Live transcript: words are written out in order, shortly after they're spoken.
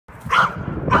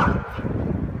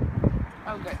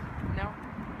Oh, good. No?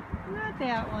 Not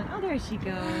that one. Oh, there she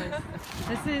goes.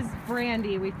 This is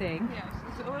Brandy, we think. Yeah,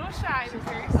 she's a little shy, but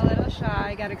very A little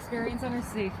shy. Got experience on her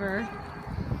safer.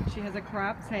 She has a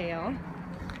cropped tail.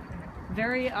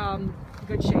 Very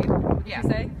good shape, would you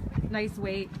say? Nice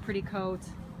weight, pretty coat,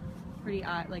 pretty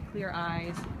like clear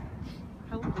eyes.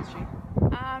 How old is she?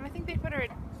 I think they put her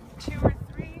at 2 or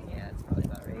 3. Yeah, that's probably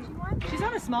about right. She's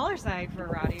on the smaller side for a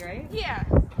rottie, right? Yeah.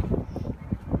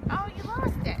 Oh, you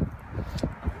lost it.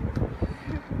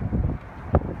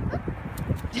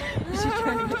 She's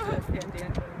trying to get this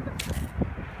Indian.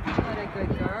 What a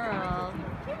good girl.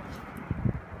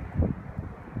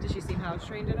 Does she seem house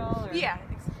trained at all? Or? Yeah, I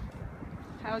think so.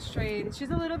 House trained.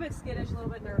 She's a little bit skittish, a little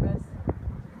bit nervous.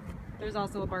 There's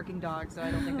also a barking dog, so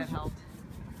I don't think that helped.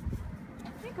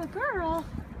 Hey, good girl.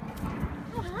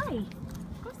 Oh, hi.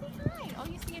 Go say hi. Oh,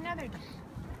 you see another dog.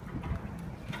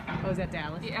 Oh, is that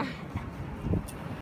Dallas? Yeah.